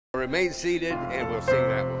remain seated and we'll sing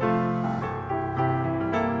that one.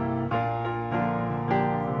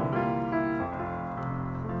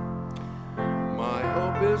 My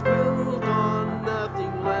hope is built on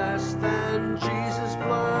nothing less than Jesus'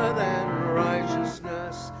 blood and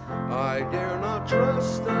righteousness. I dare not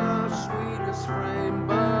trust the sweetest frame,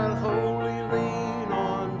 but wholly lean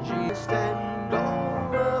on Jesus, and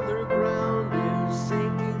all other ground is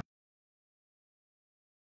sinking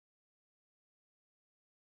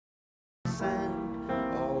sand.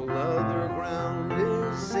 All other ground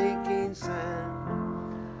is sinking sand.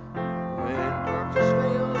 When darkness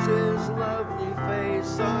veils his lovely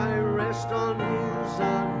face, I rest on his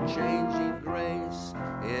unchanging grace.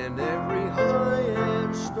 In every high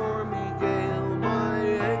and stormy gale, my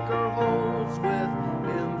anchor holds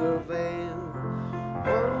within the veil.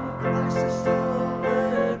 On Christ the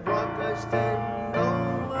solid rock I stand,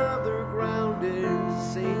 all other ground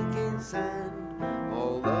is sinking sand.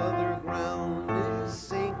 All other ground is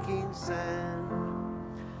sinking sand.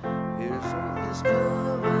 His oath is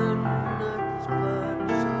covenant, his blood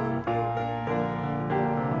so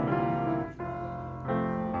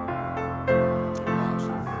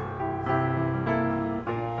awesome.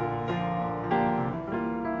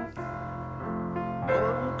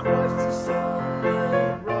 On Christ the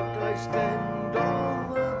solid rock I stand,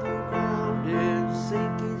 all other ground is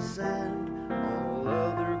sinking sand. All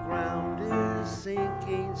other ground is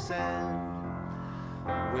sinking sand.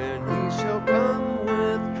 When he shall come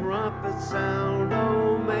with trumpet sound,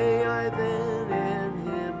 oh, may I then in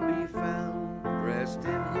him be found. Rest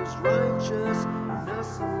in his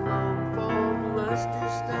righteousness alone, faultless to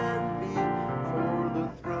stand before the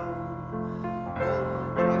throne.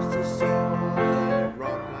 On Christ the solid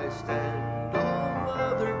rock I stand, all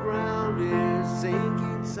other ground is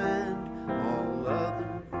sinking sand. All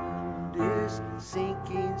other ground is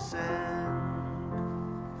sinking sand.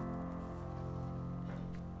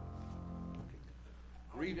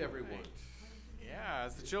 Greet everyone. Yeah,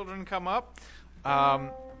 as the children come up,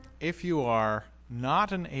 if you are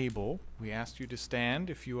not unable, we ask you to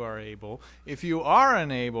stand if you are able. If you are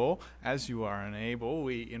unable, as you are unable,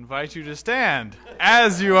 we invite you to stand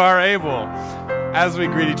as you are able, as we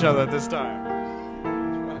greet each other at this time.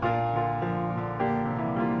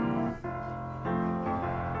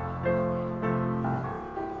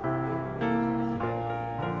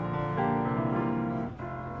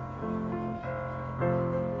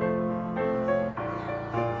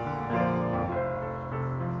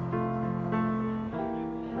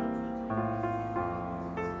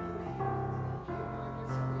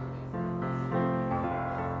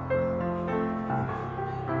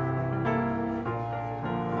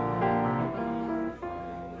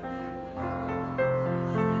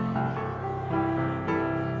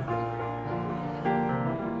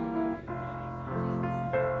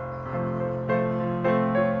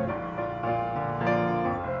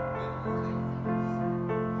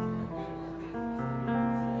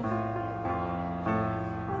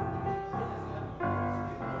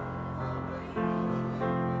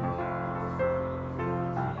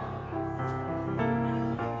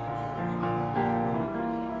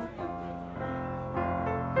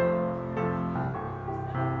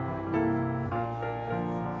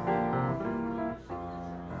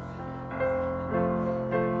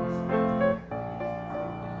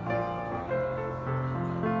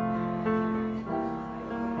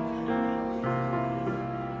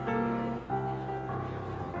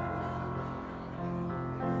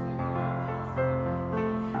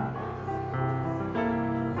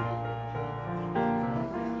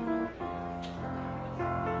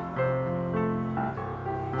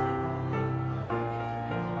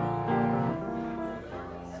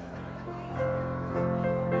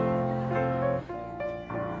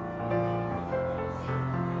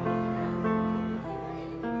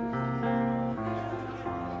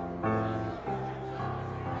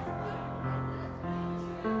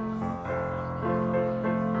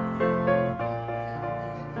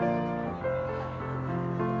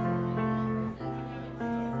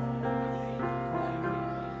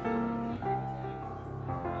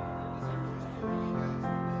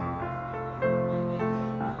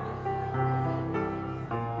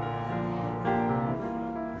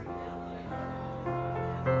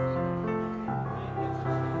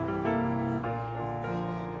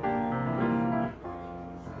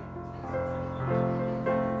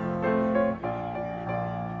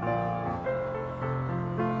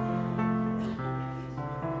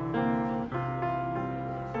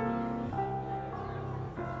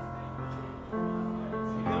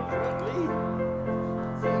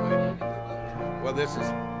 Well,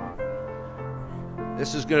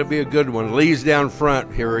 This is going to be a good one. Lee's down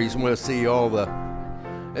front here. He's going to see all the...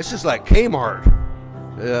 This is like Kmart.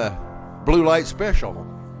 Blue light special.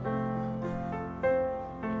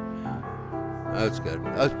 That's good.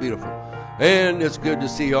 That's beautiful. And it's good to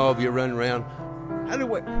see all of you run around. How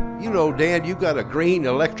do I... You know, Dan, you got a green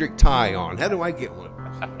electric tie on. How do I get one?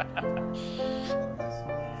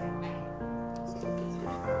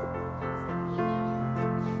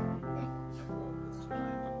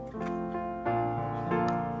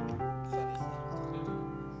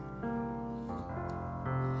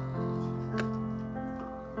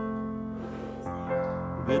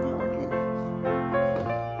 Good morning.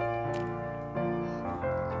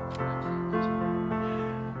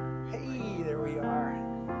 Hey, there we are.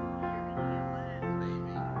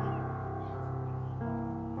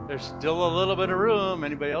 There's still a little bit of room.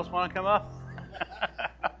 Anybody else want to come up?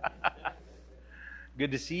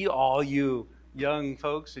 Good to see all you young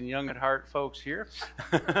folks and young at heart folks here.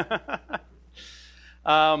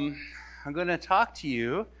 I'm going to talk to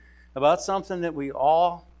you about something that we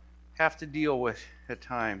all have to deal with at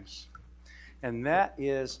times, and that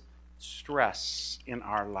is stress in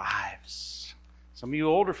our lives. Some of you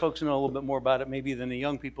older folks know a little bit more about it maybe than the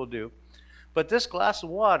young people do, but this glass of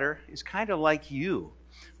water is kind of like you,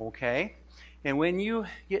 okay? And when you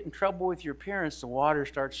get in trouble with your parents, the water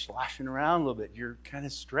starts sloshing around a little bit. You're kind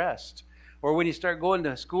of stressed. Or when you start going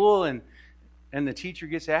to school and the teacher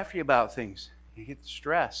gets after you about things, you get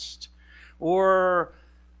stressed. Or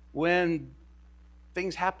when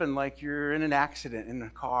things happen, like you're in an accident in a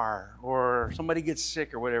car, or somebody gets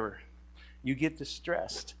sick or whatever, you get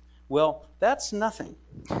distressed. Well, that's nothing.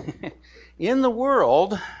 In the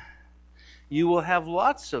world, you will have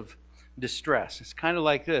lots of distress. It's kind of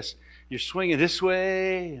like this. You're swinging this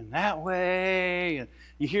way and that way, and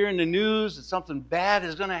you hear in the news that something bad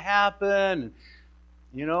is going to happen.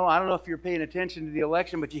 You know, I don't know if you're paying attention to the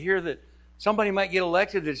election, but you hear that somebody might get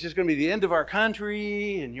elected that's just going to be the end of our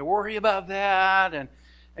country, and you worry about that.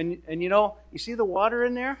 And you know, you see the water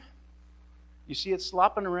in there? You see it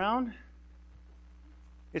slopping around?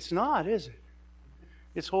 It's not, is it?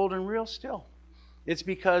 It's holding real still. It's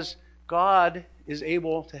because God is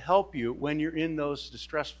able to help you when you're in those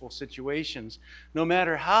distressful situations, no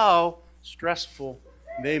matter how stressful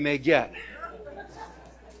they may get.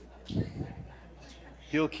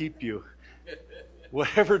 He'll keep you.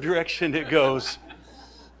 Whatever direction it goes.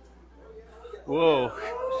 Whoa.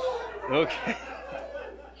 Okay.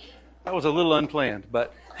 That was a little unplanned,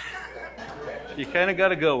 but you kind of got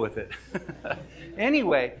to go with it.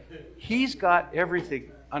 Anyway, He's got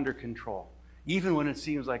everything under control, even when it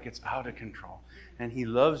seems like it's out of control. And He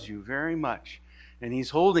loves you very much, and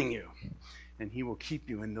He's holding you, and He will keep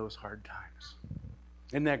you in those hard times.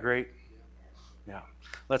 Isn't that great? Yeah.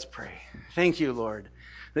 Let's pray. Thank you, Lord,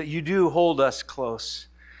 that you do hold us close.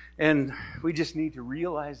 And we just need to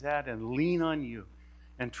realize that and lean on you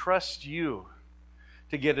and trust you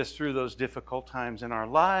to get us through those difficult times in our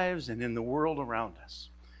lives and in the world around us.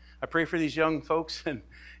 I pray for these young folks and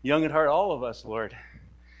young at heart, all of us, Lord,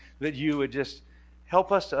 that you would just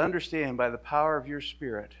help us to understand by the power of your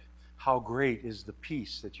Spirit how great is the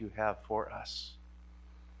peace that you have for us.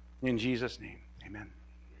 In Jesus' name, amen.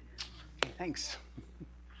 Okay, thanks.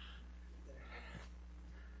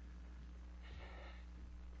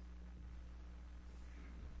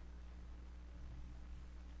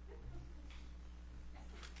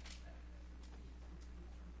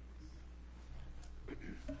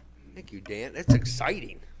 Thank you, Dan. That's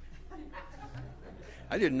exciting.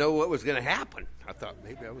 I didn't know what was going to happen. I thought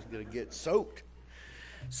maybe I was going to get soaked.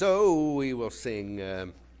 So we will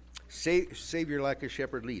sing Savior Like a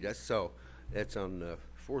Shepherd Lead Us. So that's on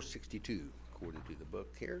 462, according to the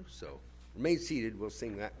book here. So remain seated. We'll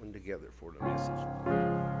sing that one together for the message.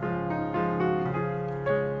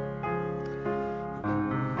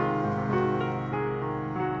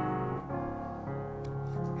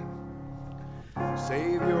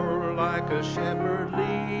 Savior, like a shepherd,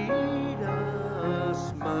 lead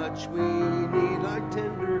us. Much we need, like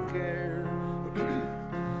tender care.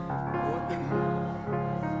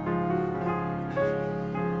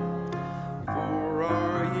 For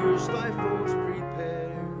our use, thy foes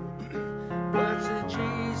prepare. Blessed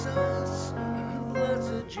Jesus,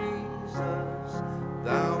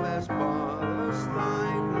 thou hast bought us,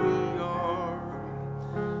 thine we are.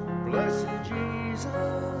 Blessed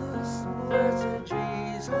Jesus,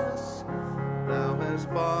 thou hast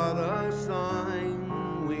bought us,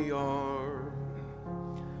 thine we are.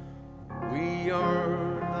 We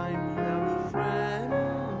are thine little friend,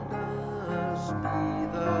 us be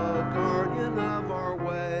the guardian of our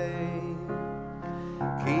way.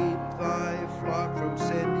 Keep thy flock from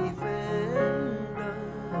sin, defend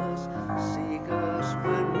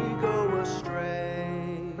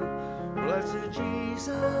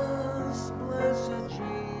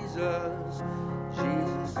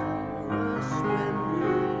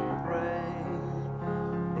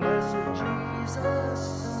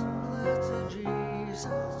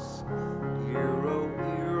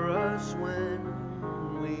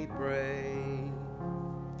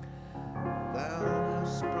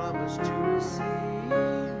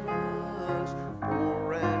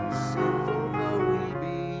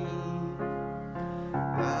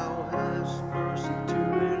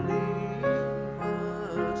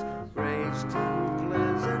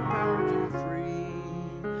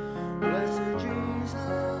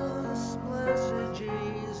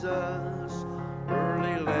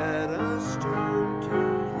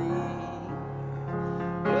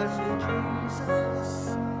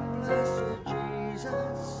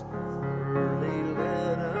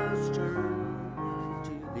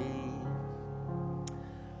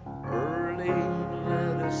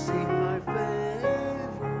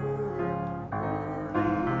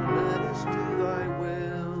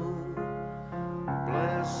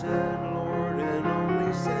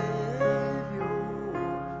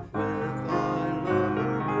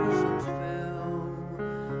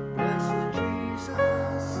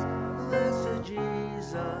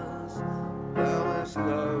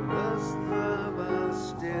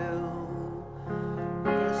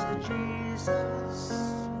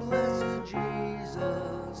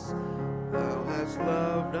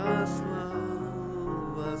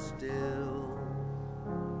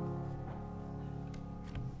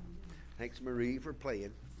Thanks, Marie, for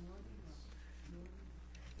playing.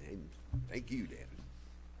 And thank you, Dan.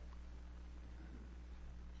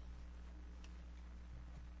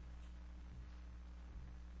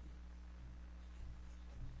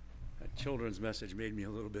 That children's message made me a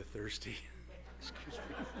little bit thirsty. Excuse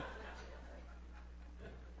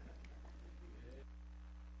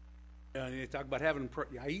me. You talk about having,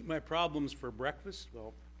 I eat my problems for breakfast.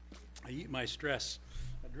 Well, I eat my stress.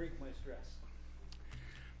 I drink my stress.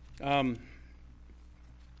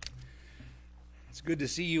 It's good to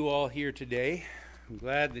see you all here today. I'm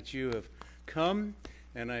glad that you have come,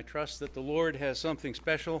 and I trust that the Lord has something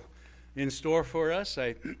special in store for us.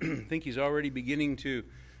 I think He's already beginning to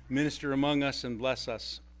minister among us and bless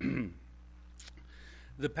us.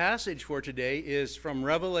 The passage for today is from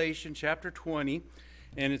Revelation chapter 20,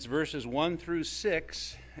 and it's verses 1 through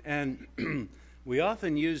 6, and we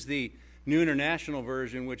often use the New International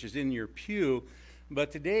Version, which is in your pew, but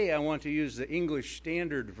today I want to use the English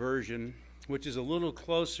Standard Version, which is a little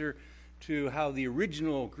closer to how the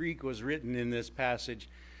original Greek was written in this passage,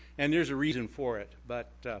 and there's a reason for it, but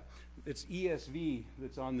it's ESV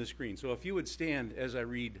that's on the screen. So if you would stand as I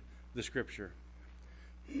read the scripture.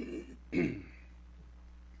 Then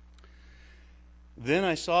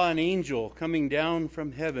I saw an angel coming down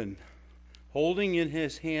from heaven, holding in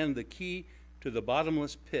his hand the key to the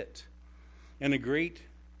bottomless pit and a great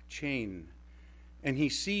chain. And he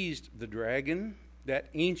seized the dragon, that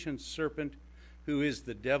ancient serpent who is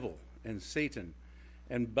the devil and Satan,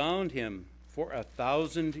 and bound him for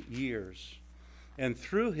 1,000 years, and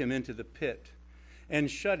threw him into the pit,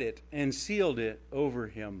 and shut it and sealed it over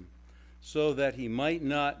him, so that he might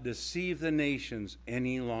not deceive the nations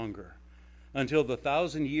any longer, until the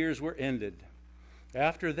 1,000 years were ended.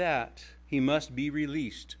 After that, he must be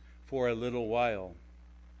released for a little while.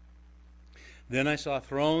 Then I saw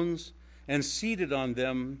thrones, and seated on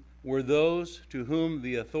them were those to whom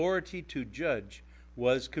the authority to judge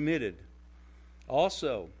was committed.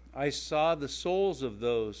 Also, I saw the souls of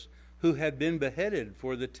those who had been beheaded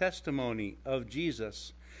for the testimony of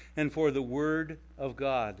Jesus and for the word of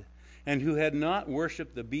God, and who had not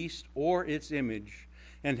worshipped the beast or its image,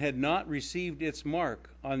 and had not received its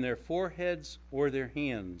mark on their foreheads or their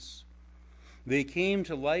hands. They came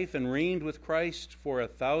to life and reigned with Christ for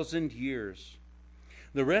 1,000 years.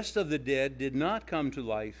 The rest of the dead did not come to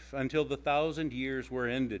life until the 1,000 years were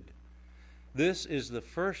ended. This is the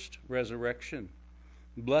first resurrection.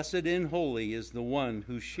 Blessed and holy is the one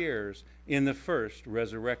who shares in the first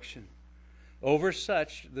resurrection. Over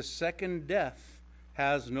such the second death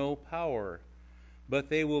has no power, but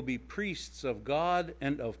they will be priests of God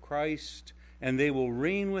and of Christ, and they will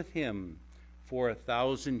reign with him for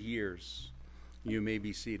 1,000 years. You may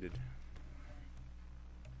be seated.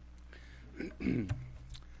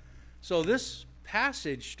 So this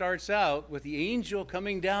passage starts out with the angel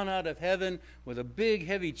coming down out of heaven with a big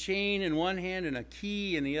heavy chain in one hand and a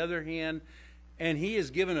key in the other hand, and he is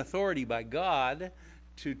given authority by God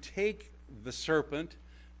to take the serpent,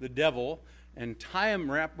 the devil, and tie him,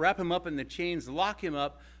 wrap him up in the chains, lock him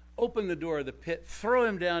up, open the door of the pit, throw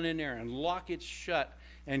him down in there, and lock it shut.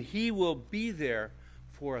 And he will be there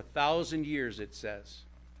for 1,000 years, it says.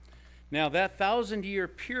 Now, that 1,000-year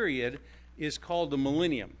period is called the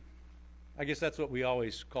millennium. I guess that's what we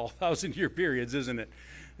always call 1,000-year periods, isn't it?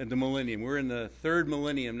 At the millennium. We're in the third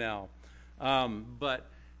millennium now. But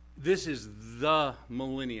this is the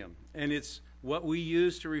millennium. And it's what we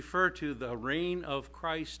use to refer to the reign of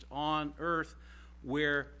Christ on earth,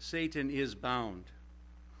 where Satan is bound.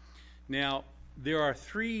 Now, there are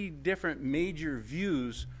three different major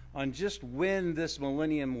views on just when this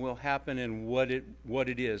millennium will happen and what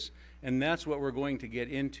it is. And that's what we're going to get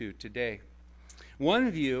into today. One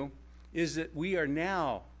view is that we are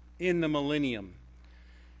now in the millennium.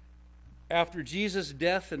 After Jesus'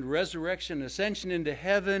 death and resurrection, ascension into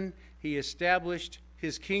heaven, he established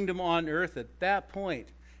his kingdom on earth at that point.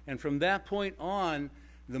 And from that point on,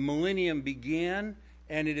 the millennium began,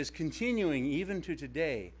 and it is continuing even to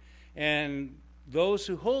today. And those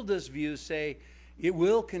who hold this view say it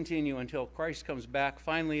will continue until Christ comes back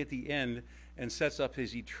finally at the end and sets up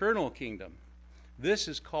his eternal kingdom. This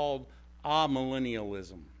is called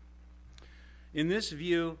amillennialism. In this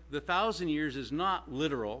view, the 1,000 years is not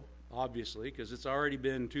literal, obviously, because it's already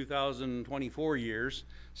been 2,024 years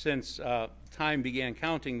since time began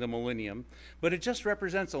counting the millennium, but it just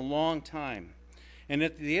represents a long time. And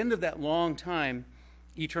at the end of that long time,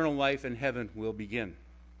 eternal life in heaven will begin.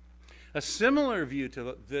 A similar view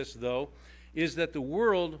to this, though, is that the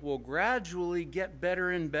world will gradually get better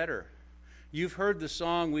and better. You've heard the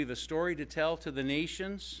song, "We've a Story to Tell to the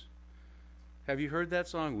Nations." Have you heard that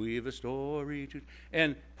song? We've a story to...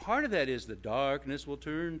 And part of that is the darkness will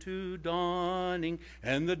turn to dawning,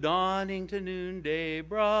 and the dawning to noonday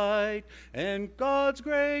bright, and God's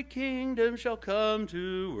great kingdom shall come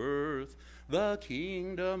to earth, the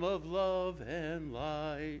kingdom of love and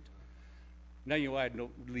light. Now you know I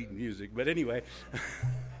don't lead music, but anyway,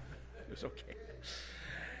 it's okay.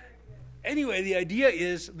 Anyway, the idea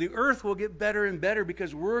is the earth will get better and better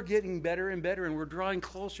because we're getting better and better, and we're drawing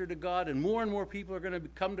closer to God, and more people are going to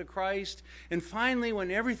come to Christ. And finally,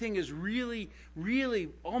 when everything is really, really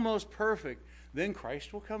almost perfect, then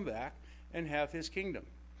Christ will come back and have his kingdom.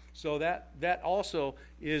 So that also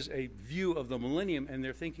is a view of the millennium, and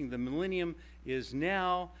they're thinking the millennium is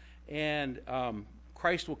now, and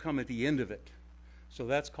Christ will come at the end of it. So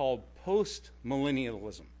that's called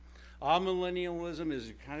post-millennialism. Amillennialism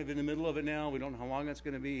is kind of in the middle of it now. We don't know how long that's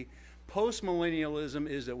going to be. Post-millennialism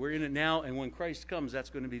is that we're in it now, and when Christ comes, that's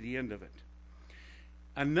going to be the end of it.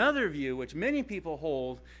 Another view, which many people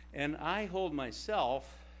hold, and I hold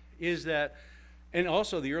myself, is that, and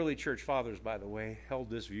also the early church fathers, by the way, held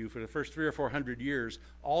this view for the first 300 or 400 years.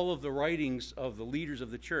 All of the writings of the leaders of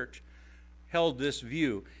the church held this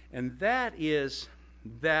view, and that is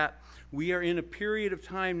that we are in a period of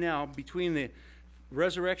time now between the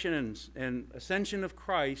resurrection and ascension of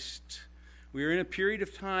Christ. We are in a period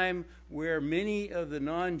of time where many of the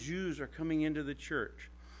non-Jews are coming into the church.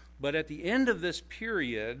 But at the end of this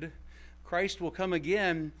period, Christ will come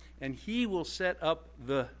again, and he will set up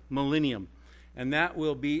the millennium. And that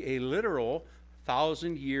will be a literal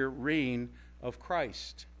 1,000-year reign of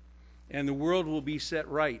Christ. And the world will be set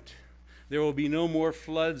right. There will be no more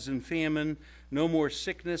floods and famine, no more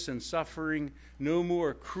sickness and suffering, no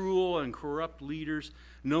more cruel and corrupt leaders,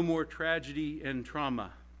 no more tragedy and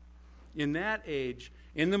trauma. In that age,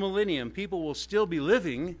 in the millennium, people will still be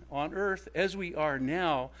living on earth as we are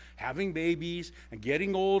now, having babies and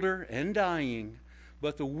getting older and dying,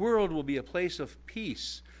 but the world will be a place of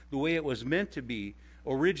peace, the way it was meant to be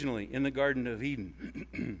originally in the Garden of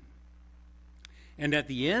Eden. And at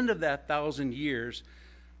the end of that 1,000 years,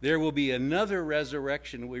 there will be another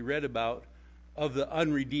resurrection we read about of the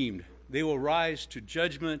unredeemed. They will rise to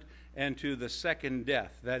judgment and to the second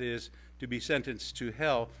death, that is, to be sentenced to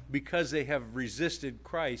hell, because they have resisted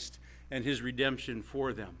Christ and his redemption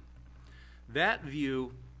for them. That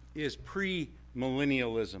view is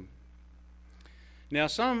pre-millennialism. Now,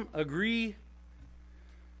 some agree...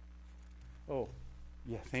 Oh,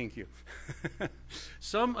 yeah, thank you.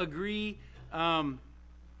 Some agree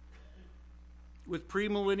with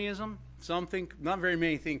premillennialism. Some think, not very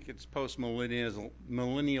many think it's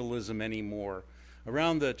post-millennialism anymore.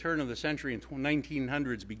 Around the turn of the century in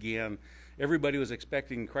 1900s began, everybody was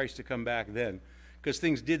expecting Christ to come back then, because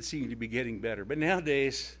things did seem to be getting better. But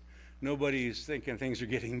nowadays, nobody's thinking things are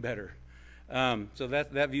getting better. So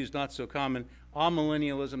that view is not so common.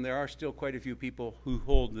 Amillennialism, there are still quite a few people who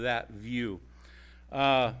hold that view.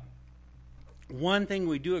 One thing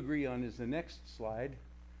we do agree on is the next slide,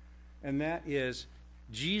 and that is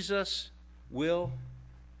Jesus will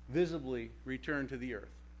visibly return to the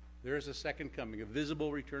earth. There is a second coming, a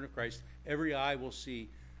visible return of Christ. Every eye will see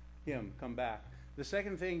him come back. The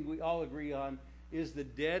second thing we all agree on is the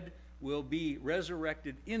dead will be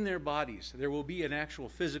resurrected in their bodies. There will be an actual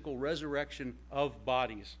physical resurrection of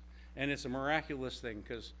bodies. And it's a miraculous thing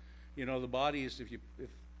because, you know, the bodies,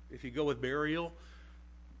 if you go with burial,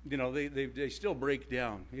 you know, they still break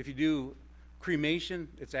down. If you do cremation,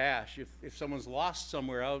 it's ash. If someone's lost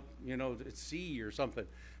somewhere out, you know, at sea or something.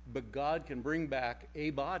 But God can bring back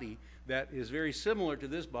a body that is very similar to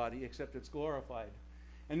this body, except it's glorified.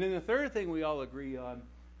 And then the third thing we all agree on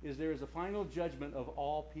is there is a final judgment of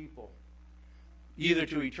all people, either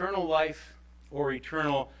to eternal life or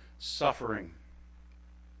eternal suffering.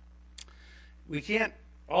 We can't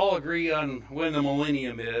all agree on when the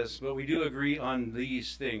millennium is, but we do agree on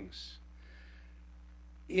these things.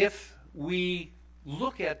 If we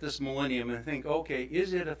look at this millennium and think, okay,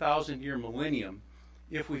 is it a 1,000-year millennium?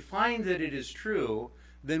 If we find that it is true,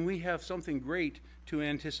 then we have something great to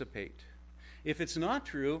anticipate. If it's not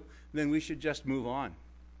true, then we should just move on.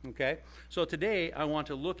 Okay? So today I want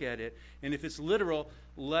to look at it, and if it's literal,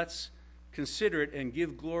 let's consider it and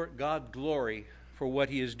give God glory for what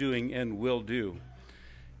he is doing and will do.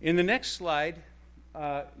 In the next slide,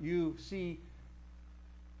 you see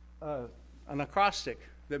an acrostic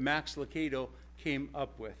that Max Lucado came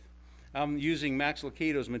up with. I'm using Max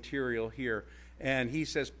Lucado's material here, and he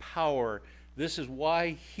says power. This is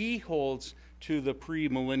why he holds to the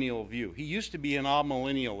premillennial view. He used to be an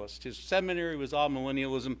amillennialist. His seminary was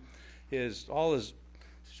amillennialism. All his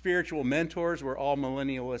spiritual mentors were all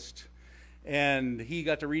millennialists. And he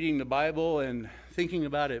got to reading the Bible and thinking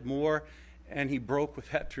about it more, and he broke with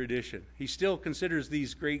that tradition. He still considers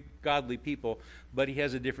these great godly people, but he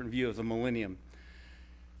has a different view of the millennium.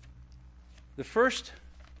 The first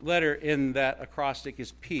letter in that acrostic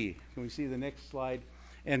is P. Can we see the next slide?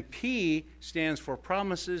 And P stands for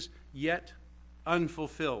promises yet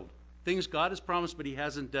unfulfilled. Things God has promised, but he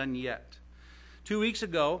hasn't done yet. 2 weeks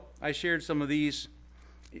ago, I shared some of these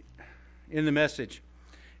in the message,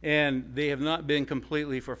 and they have not been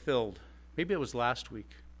completely fulfilled. Maybe it was last week.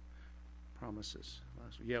 Promises.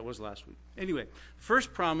 Yeah, it was last week. Anyway,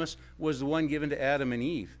 first promise was the one given to Adam and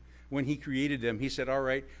Eve. When he created them, he said, all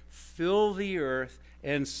right, fill the earth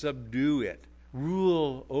and subdue it.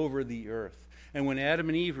 Rule over the earth. And when Adam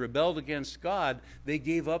and Eve rebelled against God, they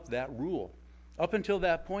gave up that rule. Up until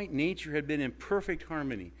that point, nature had been in perfect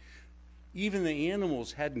harmony. Even the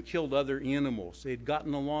animals hadn't killed other animals. They had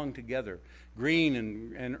gotten along together. Grain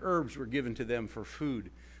and herbs were given to them for food.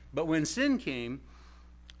 But when sin came,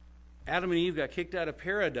 Adam and Eve got kicked out of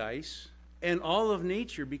paradise, and all of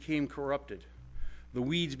nature became corrupted. The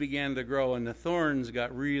weeds began to grow, and the thorns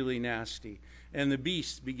got really nasty. And the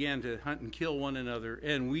beasts began to hunt and kill one another,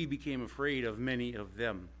 and we became afraid of many of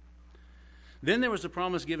them. Then there was a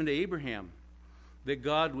promise given to Abraham that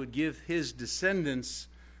God would give his descendants,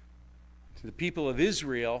 to the people of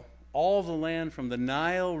Israel, all the land from the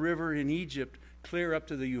Nile River in Egypt clear up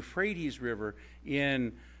to the Euphrates River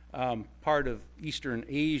in part of Eastern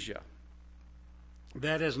Asia.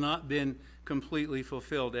 That has not been completely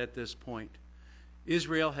fulfilled at this point.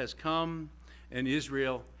 Israel has come and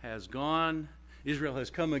Israel has gone. Israel has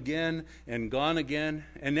come again and gone again.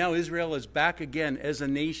 And now Israel is back again as a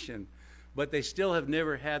nation. But they still have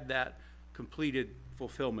never had that completed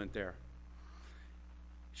fulfillment there.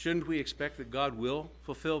 Shouldn't we expect that God will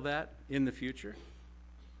fulfill that in the future?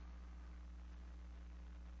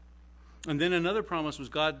 And then another promise was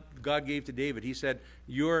God gave to David. He said,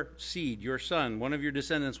 your seed, your son, one of your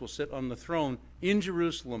descendants will sit on the throne in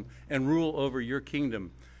Jerusalem and rule over your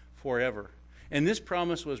kingdom forever. And this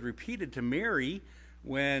promise was repeated to Mary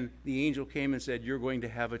when the angel came and said, you're going to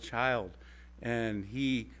have a child, and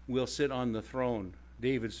he will sit on the throne,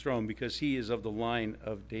 David's throne, because he is of the line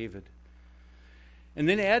of David. And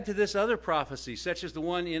then add to this other prophecy, such as the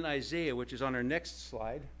one in Isaiah, which is on our next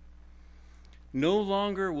slide. No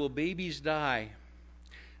longer will babies die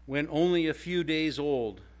when only a few days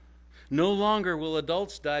old. No longer will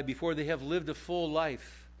adults die before they have lived a full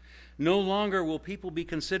life. No longer will people be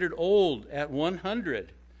considered old at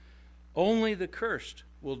 100. Only the cursed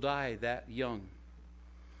will die that young.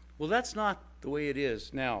 Well, that's not the way it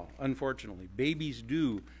is now, unfortunately. Babies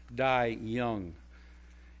do die young.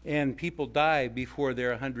 And people die before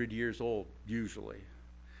they're 100 years old, usually.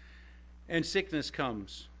 And sickness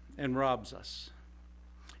comes and robs us.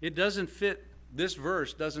 It doesn't fit, this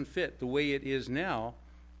verse doesn't fit the way it is now,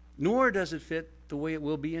 nor does it fit the way it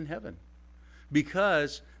will be in heaven.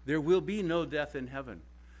 Because there will be no death in heaven.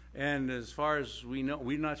 And as far as we know,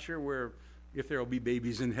 we're not sure if there will be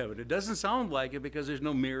babies in heaven. It doesn't sound like it because there's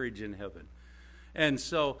no marriage in heaven. And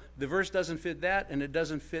so the verse doesn't fit that, and it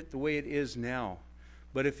doesn't fit the way it is now.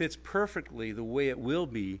 But it fits perfectly the way it will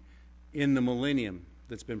be in the millennium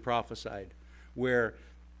that's been prophesied, where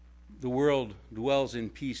the world dwells in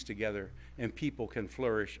peace together and people can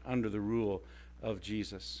flourish under the rule of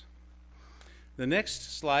Jesus. The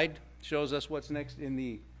next slide shows us what's next in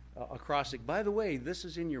the acrostic. By the way, this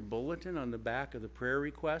is in your bulletin on the back of the prayer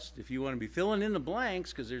request. If you want to be filling in the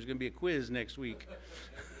blanks, because there's going to be a quiz next week,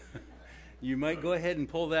 you might go ahead and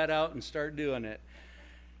pull that out and start doing it.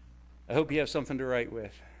 I hope you have something to write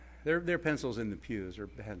with. There are pencils in the pews, or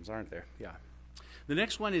pens, aren't there? Yeah. The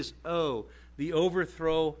next one is O, the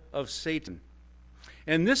overthrow of Satan.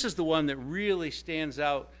 And this is the one that really stands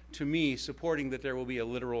out to me, supporting that there will be a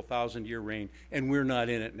literal 1,000-year reign, and we're not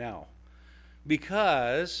in it now.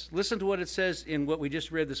 Because, listen to what it says in what we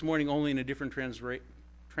just read this morning, only in a different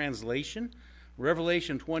translation.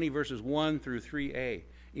 Revelation 20, verses 1 through 3a,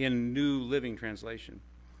 in New Living Translation.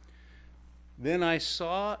 Then I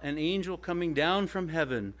saw an angel coming down from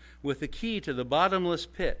heaven with a key to the bottomless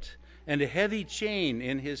pit and a heavy chain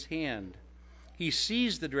in his hand. He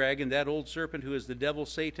seized the dragon, that old serpent who is the devil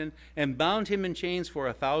Satan, and bound him in chains for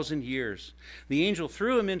 1,000 years. The angel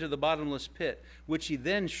threw him into the bottomless pit, which he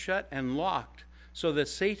then shut and locked, so that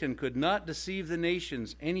Satan could not deceive the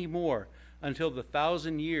nations any more until the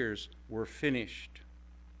 1,000 years were finished.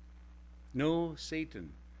 No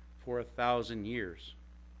Satan for 1,000 years.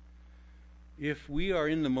 If we are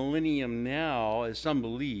in the millennium now, as some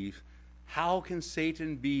believe, how can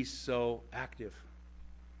Satan be so active?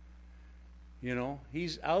 You know,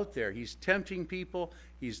 he's out there. He's tempting people.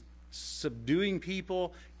 He's subduing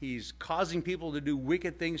people. He's causing people to do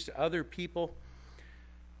wicked things to other people.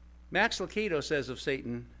 Max Lucado says of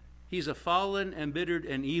Satan, he's a fallen, embittered,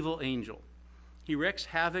 and evil angel. He wreaks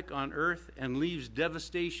havoc on earth and leaves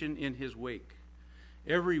devastation in his wake.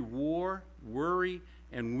 Every war, worry,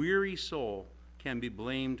 and weary soul can be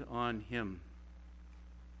blamed on him.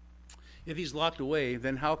 If he's locked away,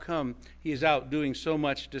 then how come he is out doing so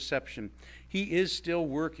much deception? He is still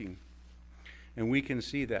working, and we can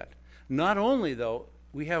see that. Not only, though,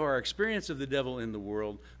 we have our experience of the devil in the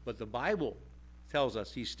world, but the Bible tells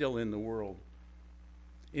us he's still in the world.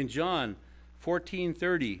 In John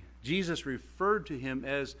 14:30, Jesus referred to him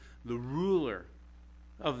as the ruler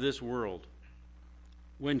of this world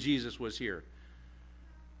when Jesus was here.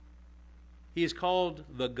 He is called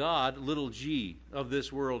the God, little g, of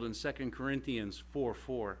this world in 2 Corinthians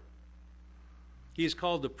 4:4. He is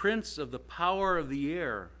called the prince of the power of the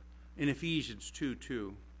air in Ephesians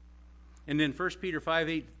 2:2. And then 1 Peter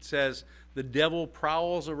 5:8 says, the devil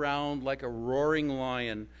prowls around like a roaring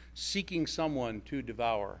lion, seeking someone to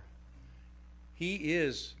devour. He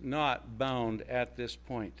is not bound at this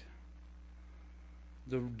point.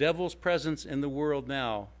 The devil's presence in the world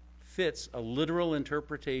now fits a literal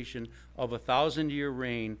interpretation of a 1,000-year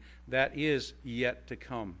reign that is yet to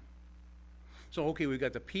come. So, okay, we've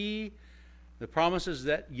got the P, the promises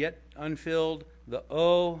that yet unfilled, the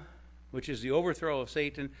O, which is the overthrow of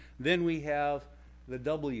Satan. Then we have the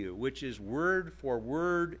W, which is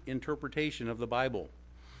word-for-word interpretation of the Bible.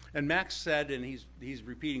 And Max said, and he's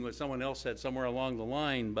repeating what someone else said somewhere along the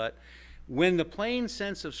line, but when the plain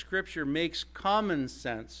sense of Scripture makes common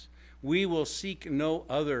sense, we will seek no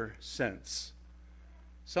other sense.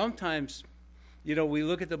 Sometimes, we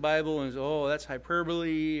look at the Bible and say, oh, that's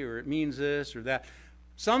hyperbole, or it means this or that.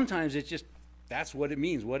 Sometimes it's just, that's what it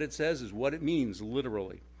means. What it says is what it means,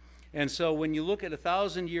 literally. And so when you look at a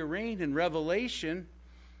 1,000-year reign in Revelation,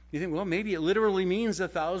 you think, well, maybe it literally means a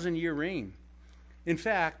 1,000-year reign. In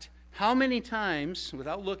fact, how many times,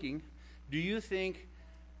 without looking, do you think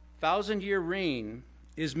 1,000-year reign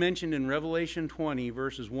is mentioned in Revelation 20,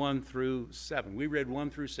 verses 1 through 7? We read 1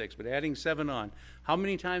 through 6, but adding 7 on. How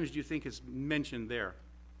many times do you think it's mentioned there?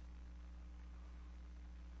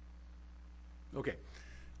 Okay.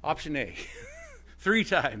 Option A, 3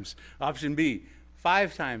 times. Option B,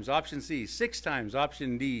 5 times. Option C, 6 times.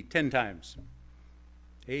 Option D, 10 times.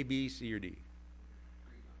 A, B, C, or D?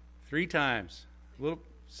 3 times.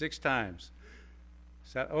 6 times.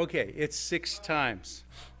 So, okay, it's 6 times.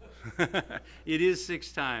 It is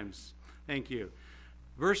 6 times. Thank you.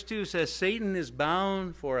 Verse 2 says, Satan is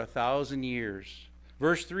bound for 1,000 years.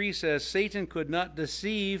 Verse 3 says, Satan could not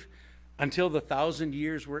deceive until the 1,000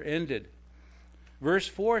 years were ended. Verse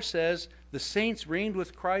 4 says, the saints reigned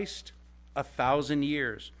with Christ 1,000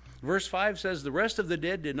 years. Verse 5 says, the rest of the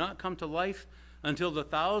dead did not come to life until the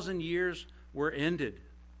 1,000 years were ended.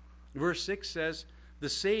 Verse 6 says, the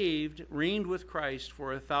saved reigned with Christ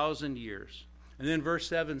for 1,000 years. And then verse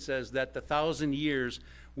 7 says that the 1,000 years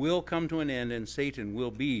will come to an end and Satan will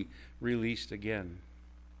be released again.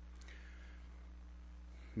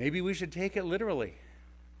 Maybe we should take it literally.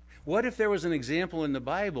 What if there was an example in the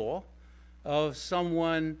Bible of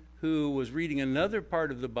someone who was reading another part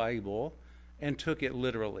of the Bible and took it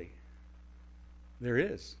literally? There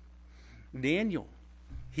is. Daniel.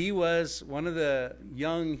 He was one of the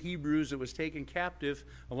young Hebrews that was taken captive,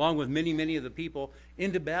 along with many, many of the people,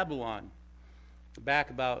 into Babylon. Back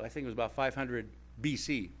about, I think it was about 500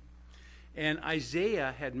 BC. And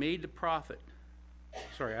Jeremiah had made the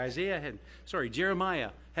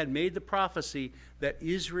prophecy that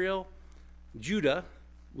Israel, Judah,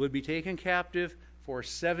 would be taken captive for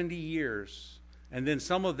 70 years. And then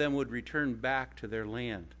some of them would return back to their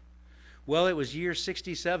land. Well, it was year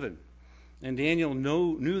 67. And Daniel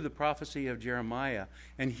knew the prophecy of Jeremiah.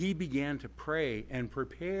 And he began to pray and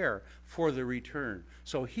prepare for the return.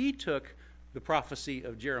 So he took the prophecy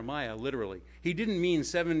of Jeremiah literally. He didn't mean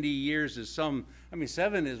 70 years as 7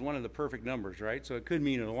 is one of the perfect numbers, right? So it could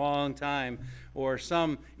mean a long time or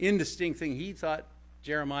some indistinct thing. He thought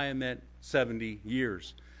Jeremiah meant 70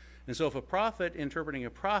 years. And so if a prophet interpreting a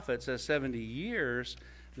prophet says 70 years,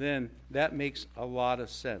 then that makes a lot of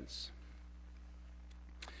sense.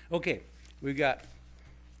 Okay, we've got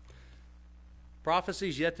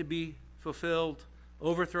prophecies yet to be fulfilled,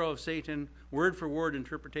 overthrow of Satan, word-for-word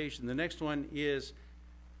interpretation. The next one is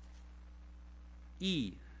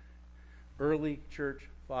E, early church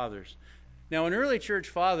fathers. Now, an early church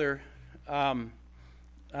father, I'm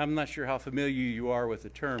not sure how familiar you are with the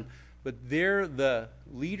term, but they're the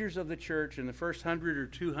leaders of the church in the first 100 or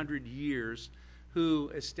 200 years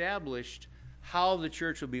who established how the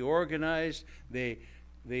church would be organized. They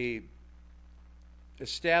They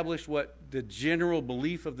established what the general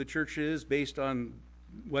belief of the church is based on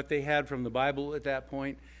what they had from the Bible at that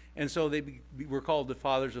point. And so they were called the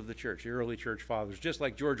fathers of the church, the early church fathers, just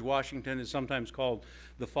like George Washington is sometimes called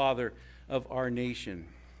the father of our nation.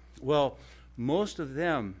 Well, most of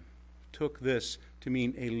them took this to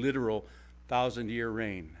mean a literal 1,000-year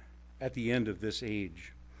reign at the end of this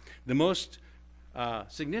age. The most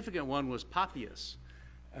significant one was Papias.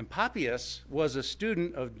 And Papias was a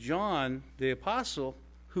student of John the Apostle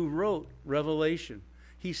who wrote Revelation.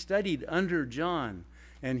 He studied under John,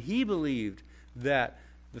 and he believed that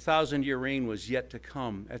the 1,000-year reign was yet to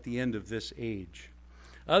come at the end of this age.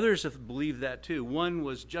 Others have believed that too. One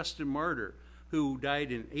was Justin Martyr, who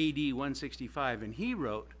died in AD 165, and he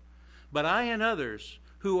wrote, "But I and others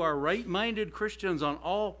who are right-minded Christians on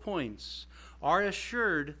all points are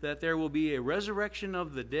assured that there will be a resurrection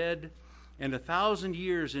of the dead and 1,000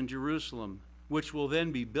 years in Jerusalem, which will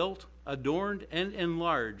then be built, adorned, and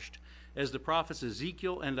enlarged, as the prophets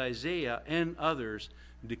Ezekiel and Isaiah and others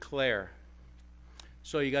declare."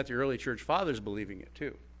 So you got the early church fathers believing it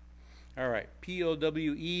too. All right,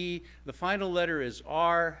 P-O-W-E. The final letter is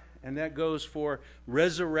R, and that goes for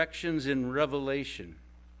resurrections in Revelation.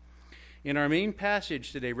 In our main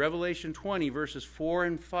passage today, Revelation 20, verses 4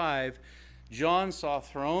 and 5, John saw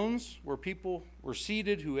thrones where people were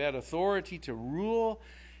seated who had authority to rule.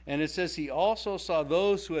 And it says he also saw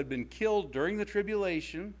those who had been killed during the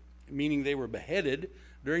tribulation, meaning they were beheaded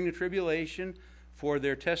during the tribulation for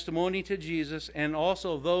their testimony to Jesus, and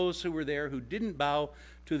also those who were there who didn't bow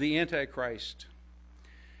to the Antichrist.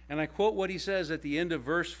 And I quote what he says at the end of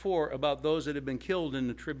verse 4 about those that had been killed in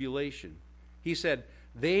the tribulation. He said,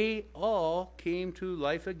 "They all came to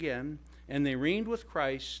life again, and they reigned with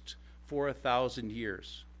Christ for 1,000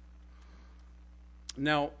 years."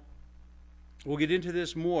 Now, we'll get into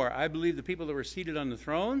this more. I believe the people that were seated on the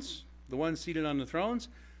thrones, the ones seated on the thrones,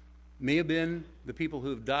 may have been the people who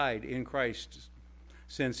have died in Christ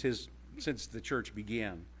since the church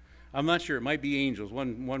began. I'm not sure. It might be angels.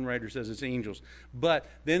 One writer says it's angels. But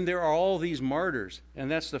then there are all these martyrs,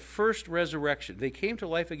 and that's the first resurrection. They came to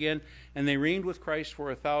life again, and they reigned with Christ for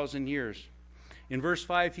 1,000 years. In verse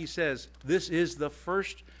 5, he says, "This is the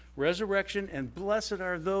first resurrection, and blessed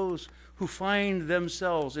are those who find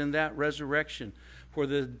themselves in that resurrection. For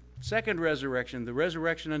the second resurrection, the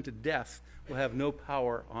resurrection unto death, will have no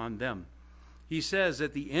power on them." He says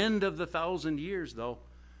at the end of the 1,000 years, though,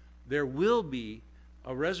 there will be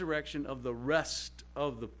a resurrection of the rest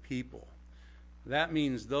of the people. That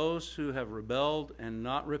means those who have rebelled and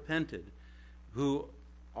not repented, who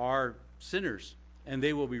are sinners, and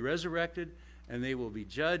they will be resurrected, and they will be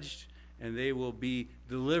judged, and they will be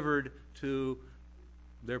delivered to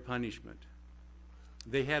their punishment.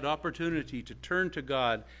 They had opportunity to turn to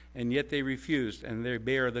God, and yet they refused, and they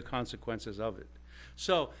bear the consequences of it.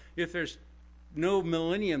 So if there's no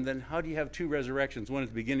millennium, then how do you have two resurrections, one at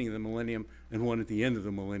the beginning of the millennium and one at the end of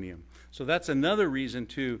the millennium? So that's another reason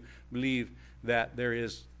to believe that there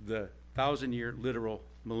is the 1,000-year literal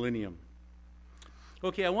millennium.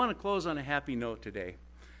 Okay, I want to close on a happy note today,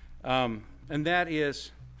 and that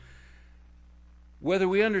is, whether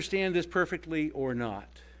we understand this perfectly or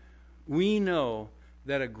not, we know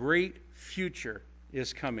that a great future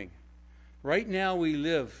is coming. Right now we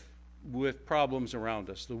live with problems around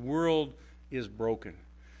us. The world is broken.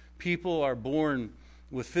 People are born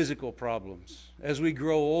with physical problems. As we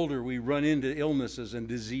grow older, we run into illnesses and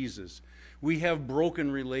diseases. We have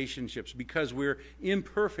broken relationships because we're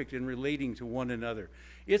imperfect in relating to one another.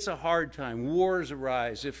 It's a hard time. Wars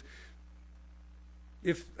arise.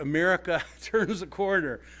 If America turns a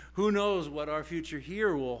corner, who knows what our future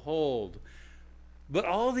here will hold. But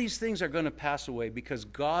all these things are going to pass away because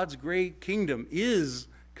God's great kingdom is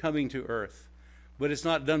coming to earth. But it's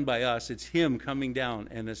not done by us. It's Him coming down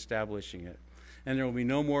and establishing it. And there will be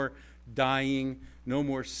no more dying, no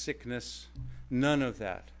more sickness, none of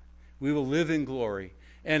that. We will live in glory.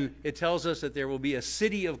 And it tells us that there will be a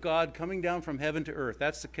city of God coming down from heaven to earth.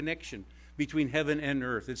 That's the connection between heaven and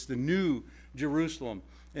earth. It's the new Jerusalem.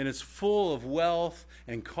 And it's full of wealth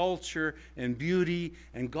and culture and beauty.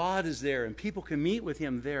 And God is there. And people can meet with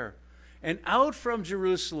Him there. And out from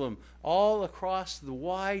Jerusalem, all across the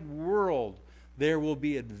wide world, there will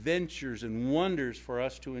be adventures and wonders for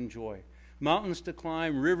us to enjoy. Mountains to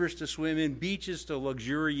climb, rivers to swim in, beaches to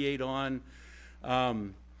luxuriate on,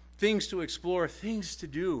 things to explore, things to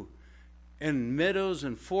do. And meadows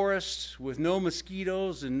and forests with no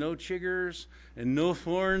mosquitoes and no chiggers and no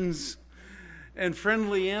thorns and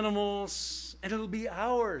friendly animals. And it'll be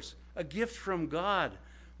ours, a gift from God,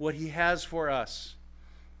 what He has for us.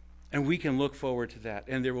 And we can look forward to that.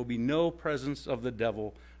 And there will be no presence of the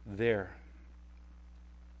devil there.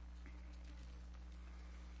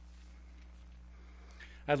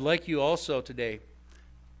 I'd like you also today,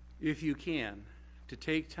 if you can, to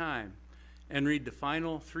take time and read the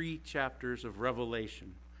final 3 chapters of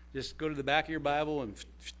Revelation. Just go to the back of your Bible and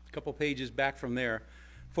a couple pages back from there,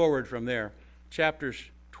 forward from there, chapters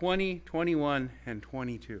 20, 21, and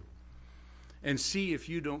 22. And see if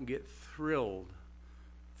you don't get thrilled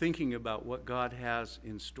thinking about what God has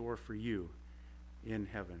in store for you in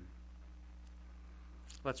heaven.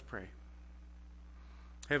 Let's pray.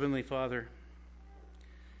 Heavenly Father,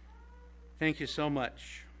 thank you so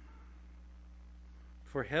much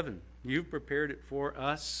for heaven. You've prepared it for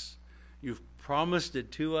us. You've promised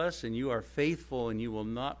it to us, and you are faithful, and you will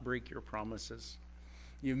not break your promises.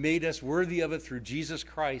 You've made us worthy of it through Jesus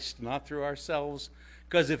Christ, not through ourselves,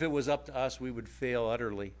 because if it was up to us, we would fail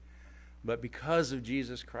utterly. But because of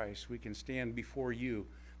Jesus Christ, we can stand before you,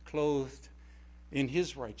 clothed in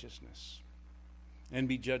his righteousness, and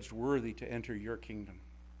be judged worthy to enter your kingdom.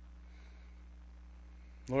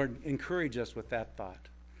 Lord, encourage us with that thought.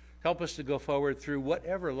 Help us to go forward through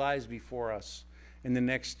whatever lies before us in the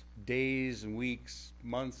next days and weeks,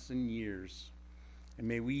 months and years. And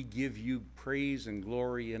may we give you praise and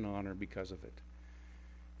glory and honor because of it.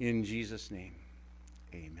 In Jesus' name,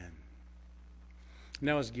 amen.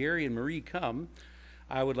 Now, as Gary and Marie come,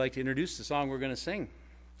 I would like to introduce the song we're going to sing.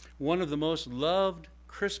 One of the most loved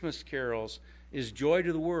Christmas carols is Joy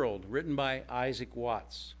to the World, written by Isaac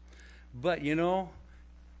Watts. But, you know,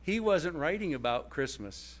 he wasn't writing about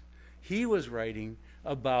Christmas. He was writing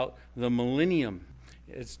about the millennium.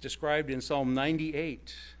 It's described in Psalm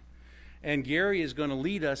 98. And Gary is going to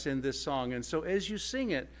lead us in this song. And so as you sing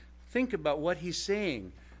it, think about what he's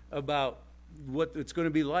saying about what it's going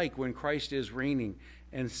to be like when Christ is reigning,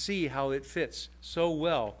 and see how it fits so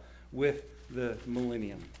well with the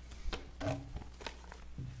millennium.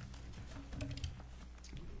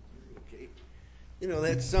 Okay. You know,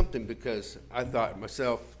 that's something, because I thought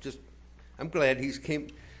myself, I'm glad he's came,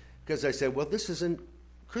 because I said, well, this isn't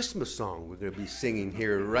Christmas song we're going to be singing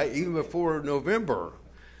here, right, even before November.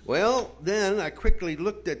 Well, then I quickly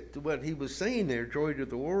looked at what he was saying there, Joy to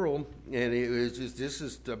the World, and it was just, this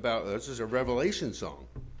is a Revelation song.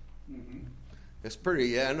 Mm-hmm. That's pretty,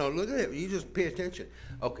 yeah, no, look at it. You just pay attention.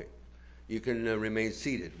 Okay, you can remain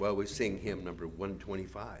seated while we sing hymn number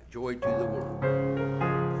 125, Joy to the World.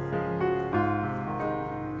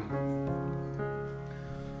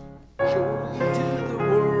 Joy to the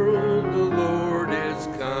world, the Lord is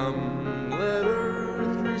come. Let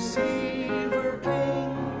earth receive her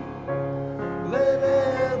King. Let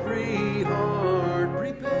every heart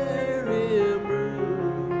prepare him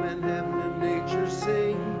room, and heaven and nature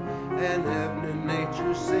sing, and heaven and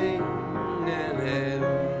nature sing, and heaven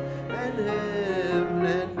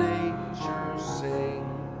and nature sing.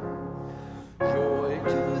 Joy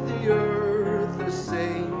to the earth, the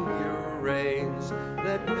Savior reigns.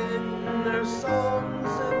 Let men their songs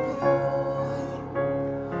employ,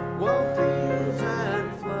 while fields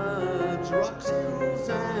and floods, rocks, hills,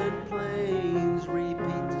 and plains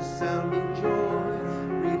repeat the sounding joy,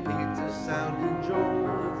 repeat the sounding joy,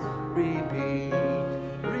 repeat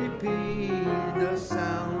the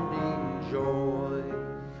sounding joy.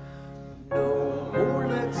 No more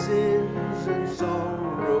let sins and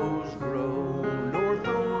sorrows grow, nor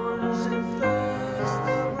thorns infest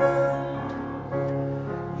the ground.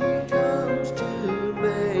 He comes to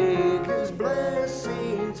make his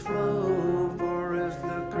blessings flow, for as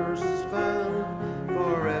the curse is found,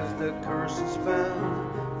 for as the curse is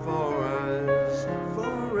found, for as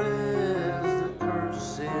the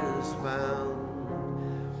curse is found.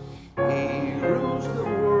 He rules the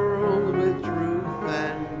world with truth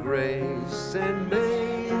and grace, and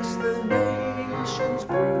makes the nations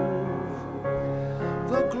prove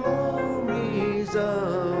the glories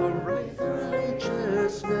of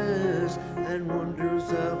righteousness, and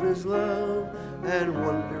wonders of his love, and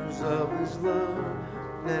wonders of his love,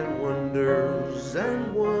 and wonders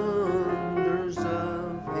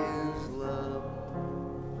of his love.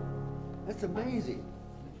 That's amazing.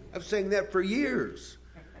 I've sang that for years.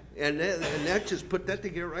 And that just put that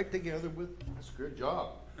together, right together with, that's a good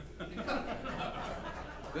job.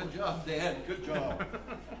 Good job, Dan. Good job.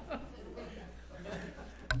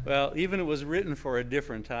 Well, even it was written for a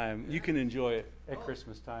different time, you can enjoy it at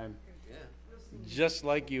Christmas time. Yeah. Just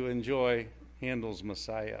like you enjoy Handel's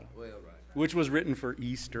Messiah, Well, right. which was written for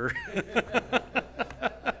Easter.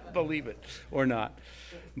 Believe it or not.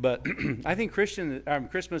 But I think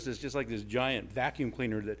Christmas is just like this giant vacuum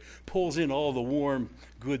cleaner that pulls in all the warm,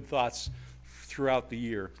 good thoughts throughout the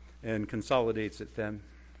year and consolidates it then.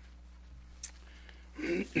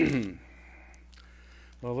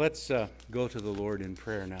 Well, let's go to the Lord in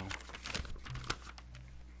prayer now.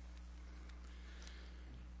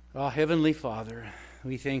 Oh, Heavenly Father,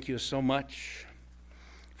 we thank you so much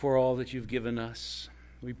for all that you've given us.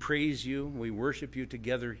 We praise you. We worship you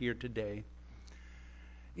together here today.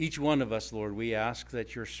 Each one of us, Lord, we ask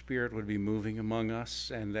that your Spirit would be moving among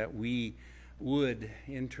us and that we would,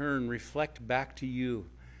 in turn, reflect back to you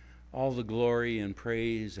all the glory and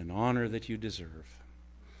praise and honor that you deserve.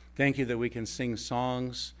 Thank you that we can sing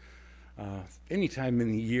songs any time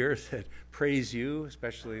in the year that praise you,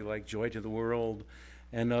 especially like Joy to the World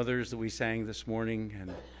and others that we sang this morning.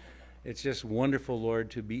 And it's just wonderful,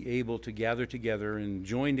 Lord, to be able to gather together and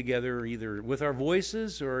join together either with our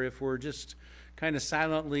voices or if we're just kind of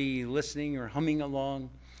silently listening or humming along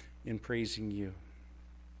in praising you.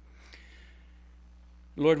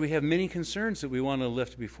 Lord, we have many concerns that we want to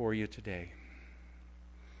lift before you today.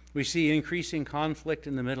 We see increasing conflict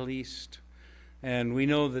in the Middle East, and we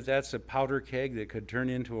know that that's a powder keg that could turn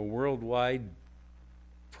into a worldwide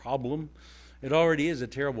problem. It already is a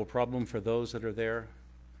terrible problem for those that are there.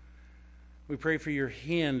 We pray for your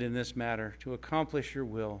hand in this matter to accomplish your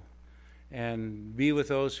will and be with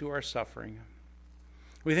those who are suffering.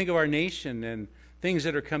 We think of our nation and things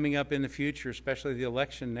that are coming up in the future, especially the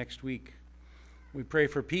election next week. We pray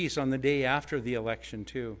for peace on the day after the election,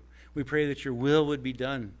 too. We pray that your will would be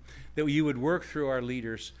done, that you would work through our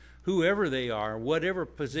leaders, whoever they are, whatever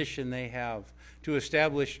position they have, to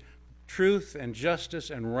establish truth and justice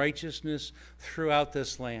and righteousness throughout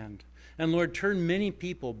this land. And Lord, turn many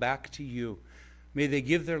people back to you. May they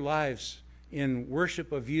give their lives in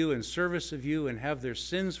worship of you and service of you and have their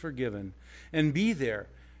sins forgiven and be there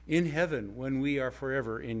in heaven when we are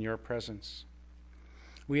forever in your presence.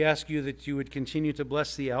 We ask you that you would continue to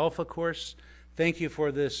bless the Alpha course. Thank you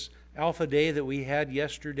for this Alpha Day that we had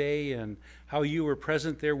yesterday and how you were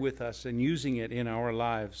present there with us and using it in our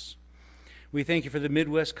lives. We thank you for the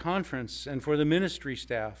Midwest Conference and for the ministry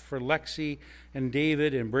staff, for Lexi and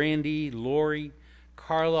David and Brandy, Lori,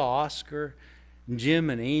 Carla, Oscar, Jim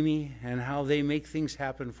and Amy, and how they make things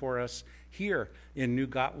happen for us here in New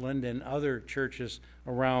Gotland and other churches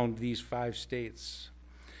around these 5 states.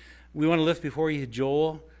 We want to lift before you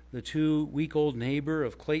Joel, the 2-week-old neighbor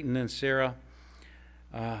of Clayton and Sarah,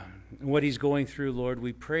 what he's going through, Lord.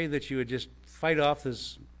 We pray that you would just fight off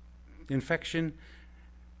this infection,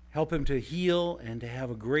 help him to heal and to have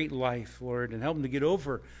a great life, Lord, and help him to get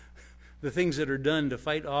over the things that are done to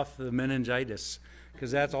fight off the meningitis,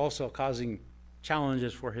 because that's also causing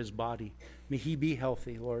challenges for his body. May he be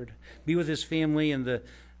healthy, Lord. Be with his family and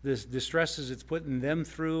the stresses it's putting them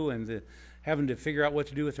through and having to figure out what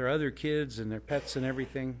to do with their other kids and their pets and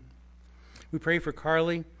everything. We pray for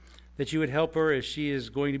Carly, that you would help her as she is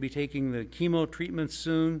going to be taking the chemo treatment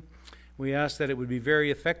soon. We ask that it would be very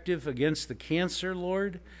effective against the cancer,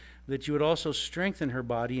 Lord, that you would also strengthen her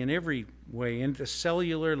body in every way, at a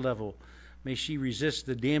cellular level. May she resist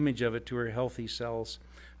the damage of it to her healthy cells.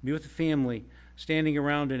 Be with the family, standing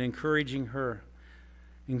around and encouraging her,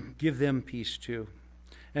 and give them peace too.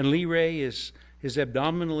 And Lee Ray, his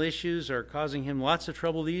abdominal issues are causing him lots of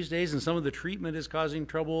trouble these days, and some of the treatment is causing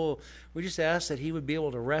trouble. We just ask that he would be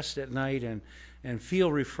able to rest at night and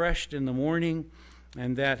feel refreshed in the morning,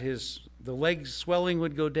 and that the leg swelling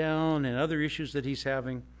would go down and other issues that he's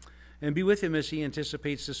having. And be with him as he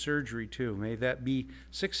anticipates the surgery too. May that be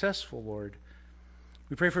successful, Lord.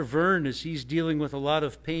 We pray for Vern as he's dealing with a lot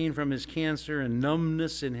of pain from his cancer and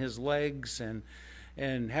numbness in his legs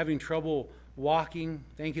and having trouble walking.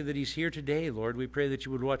 Thank you that he's here today, Lord. We pray that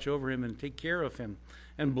you would watch over him and take care of him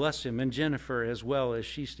and bless him, and Jennifer as well as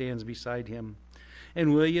she stands beside him.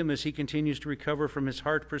 And William as he continues to recover from his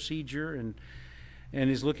heart procedure and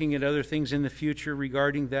is looking at other things in the future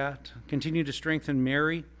regarding that. Continue to strengthen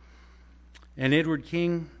Mary and Edward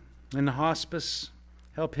King in the hospice.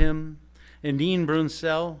 Help him. And Dean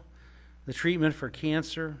Brunsell, the treatment for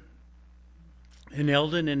cancer. And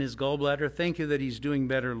Eldon and his gallbladder. Thank you that he's doing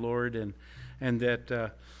better, Lord, and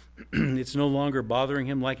that it's no longer bothering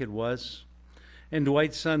him like it was. And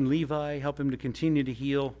Dwight's son Levi, help him to continue to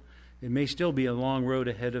heal. It may still be a long road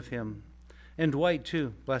ahead of him. And Dwight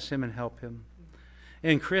too, bless him and help him.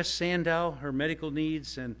 And Chris Sandow, her medical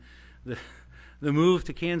needs, and the move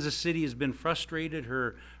to Kansas City has been frustrated.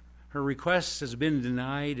 Her request has been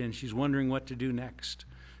denied, and she's wondering what to do next.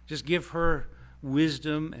 Just give her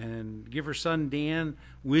wisdom and give her son Dan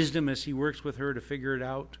wisdom as he works with her to figure it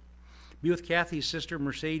out. Be with Kathy's sister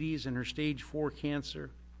Mercedes and her stage 4 cancer.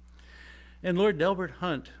 And Lord, Delbert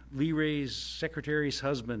Hunt, Lee Ray's secretary's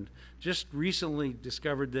husband, just recently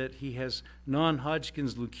discovered that he has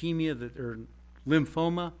non-Hodgkin's leukemia or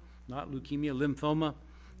lymphoma, not leukemia, lymphoma,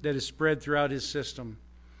 that is spread throughout his system.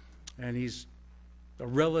 And he's a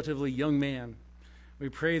relatively young man. We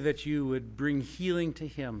pray that you would bring healing to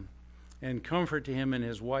him and comfort to him and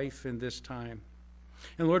his wife in this time.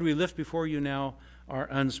 And Lord, we lift before you now our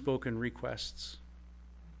unspoken requests.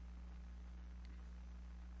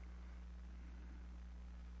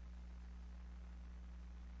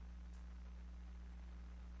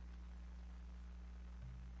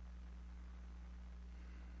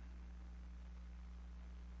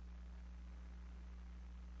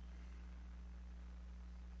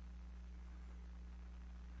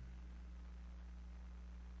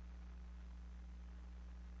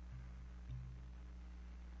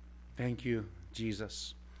 Thank you,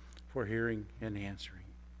 Jesus, for hearing and answering.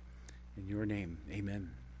 In your name, amen.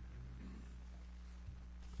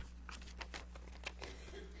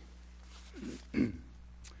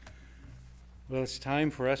 Well, it's time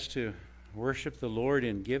for us to worship the Lord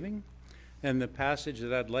in giving. And the passage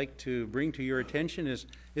that I'd like to bring to your attention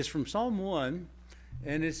is from Psalm 1.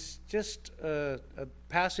 And it's just a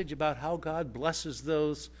passage about how God blesses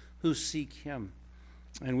those who seek him.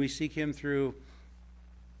 And we seek him through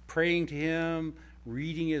praying to him,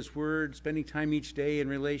 reading his word, spending time each day in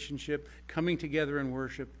relationship, coming together in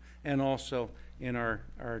worship, and also in our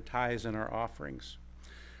tithes and our offerings.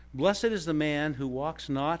 Blessed is the man who walks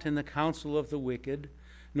not in the counsel of the wicked,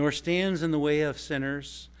 nor stands in the way of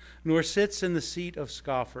sinners, nor sits in the seat of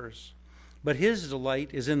scoffers. But his delight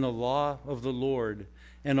is in the law of the Lord,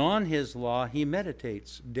 and on his law he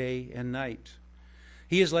meditates day and night.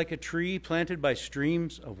 He is like a tree planted by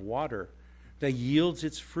streams of water, that yields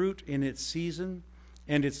its fruit in its season,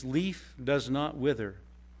 and its leaf does not wither.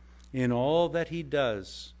 In all that he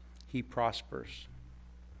does, he prospers.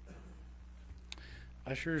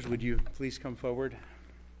 Ushers, would you please come forward?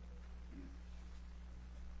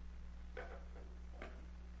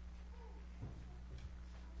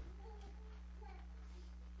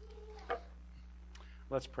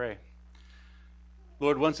 Let's pray.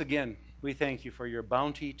 Lord, once again, we thank you for your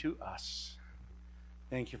bounty to us.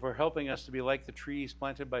 Thank you for helping us to be like the trees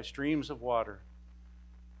planted by streams of water,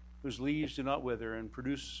 whose leaves do not wither and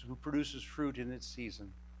who produces fruit in its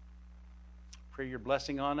season. Pray your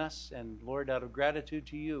blessing on us, and Lord, out of gratitude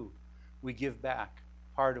to you, we give back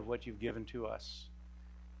part of what you've given to us.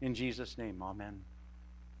 In Jesus' name, amen.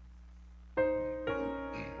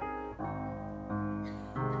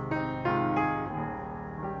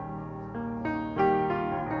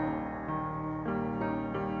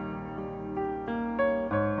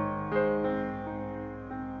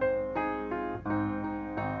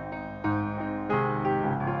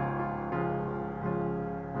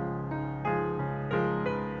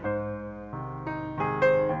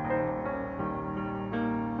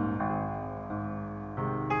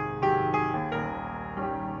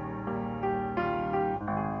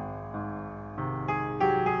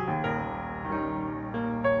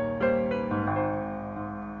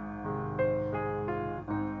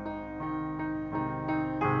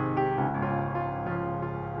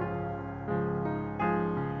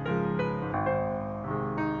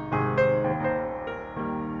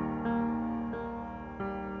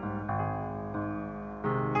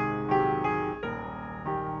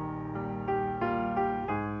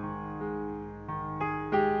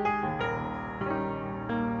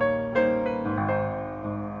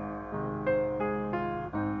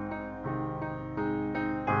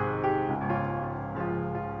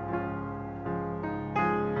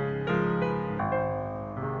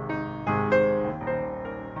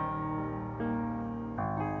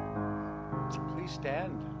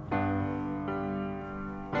 Stand.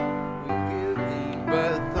 We give thee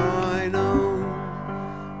breath thine own,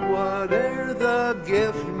 whate'er the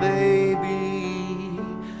gift may be.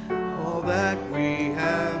 All that we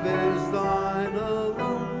have is thine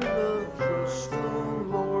alone, the trust, O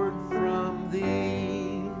Lord, from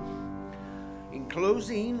thee. In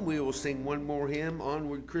closing, we will sing one more hymn,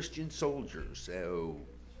 Onward Christian Soldiers. So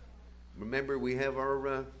remember, we have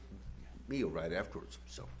our meal right afterwards.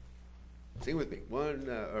 So sing with me.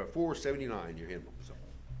 479, your hymn. So.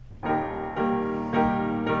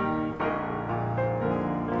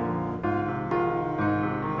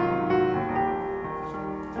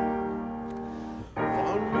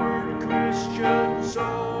 Onward, Christian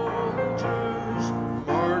soldiers,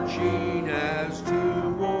 marching as to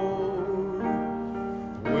war,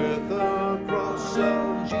 with the cross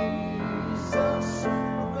of Jesus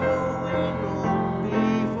going on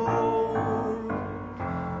before.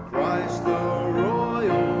 Christ the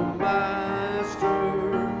royal master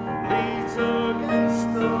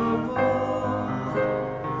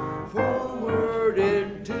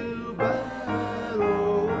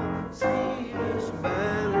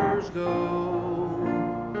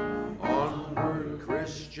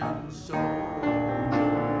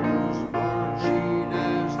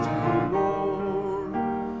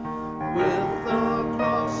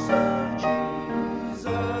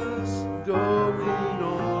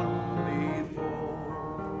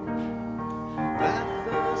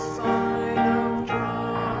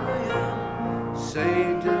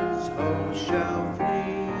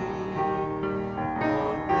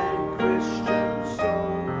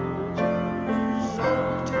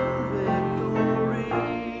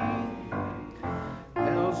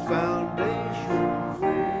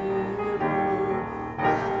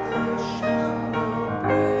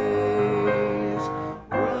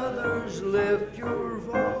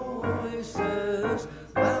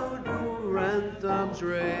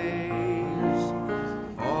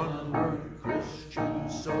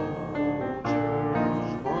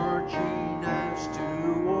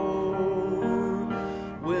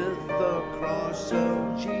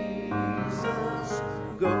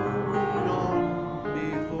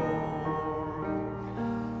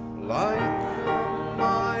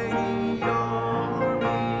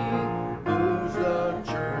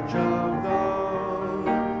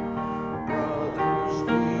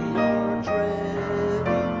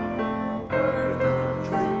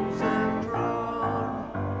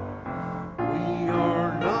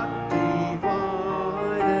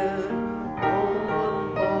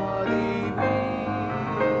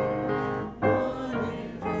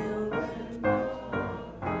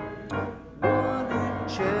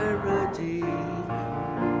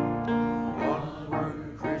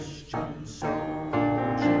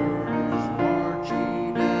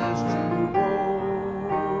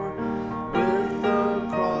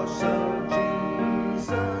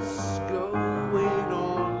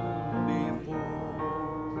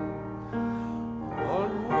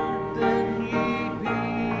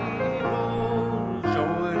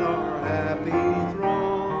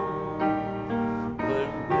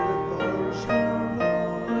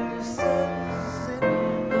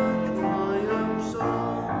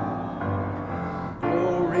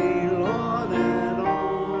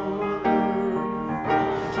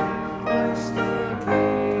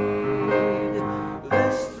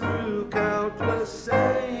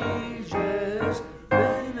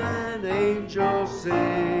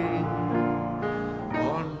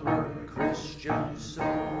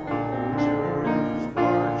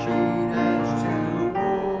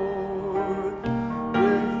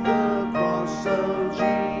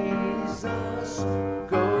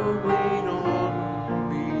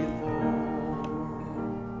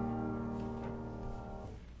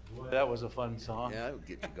was a fun song. Yeah, that would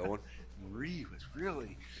get you going. Marie was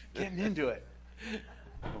really getting into it.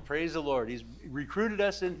 Well, praise the Lord. He's recruited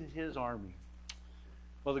us into His army.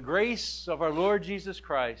 Well, the grace of our Lord Jesus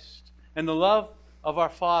Christ and the love of our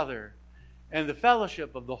Father and the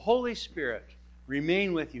fellowship of the Holy Spirit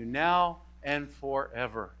remain with you now and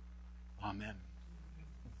forever. Amen.